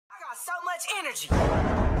got so much energy.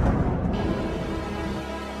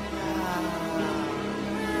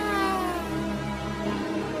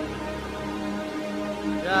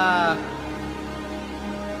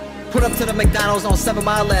 Put up to the McDonald's on 7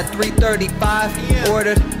 Mile at 3:35.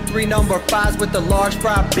 Ordered 3 number 5s with the large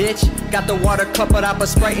fry, bitch. Got the water cup, but I put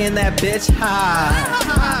Sprite in that bitch.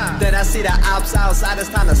 Ha. Then I see the ops outside, it's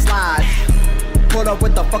time to slide. Put up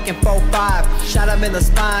with the fucking 4-5. Shot him in the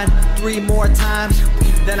spine 3 more times.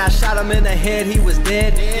 Then I shot him in the head, he was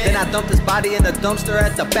dead. Then I dumped his body in the dumpster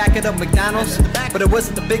at the back of the McDonald's. But it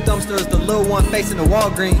wasn't the big dumpster, it was the little one facing the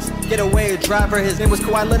Walgreens. Getaway driver, his name was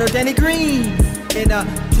Kawhi Leonard, Danny Green. In a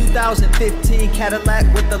 2015 Cadillac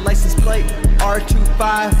with the license plate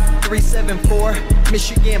R25374,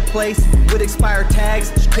 Michigan place with expired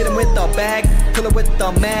tags. Hit him with the bag, pull it with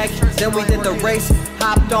the mag. Then we did the race,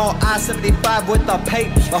 hopped on I-75 with the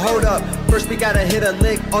pape. But hold up, first we gotta hit a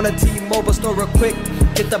lick on a T-Mobile store real quick.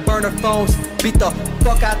 Get the burner phones, beat the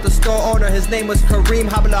fuck out the store owner. His name was Kareem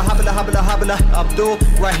Habla Habla Habla Habla Abdul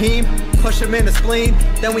Rahim. Push him in the spleen,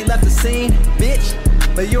 then we left the scene, bitch.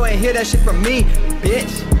 But you ain't hear that shit from me,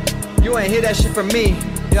 bitch. You ain't hear that shit from me,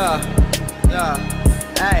 yeah.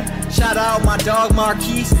 Hey, shout out my dog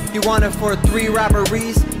Marquise. He wanted for 3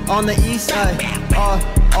 robberies on the east.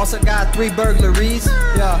 Also got 3 burglaries,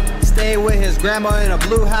 yeah. Stay with his grandma in a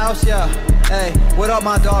blue house, yeah. Hey, what up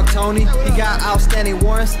my dog Tony? He got outstanding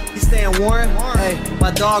warrants, he's staying warrant. Hey,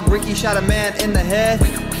 my dog Ricky shot a man in the head.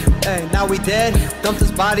 Hey, now we dead. Dumped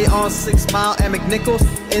his body on 6 Mile and McNichols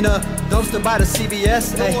in a dumpster by the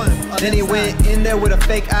CVS. Hey, then he went in there with a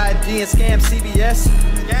fake ID and scammed CVS.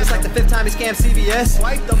 It's like the 5th time he scammed CVS.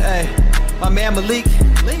 Hey, my man Malik,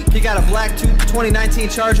 he got a black 2019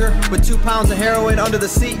 Charger with 2 pounds of heroin under the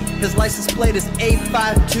seat. His license plate is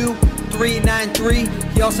 852393.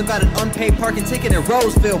 He also got an unpaid parking ticket in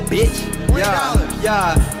Roseville, bitch.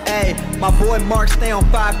 Yeah, hey, my boy Mark stay on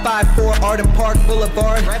 554 Arden Park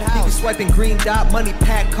Boulevard. He be swiping green dot money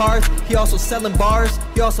pack cards. He also selling bars,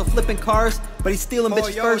 he also flipping cars, but he's stealing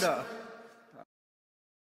bitches first.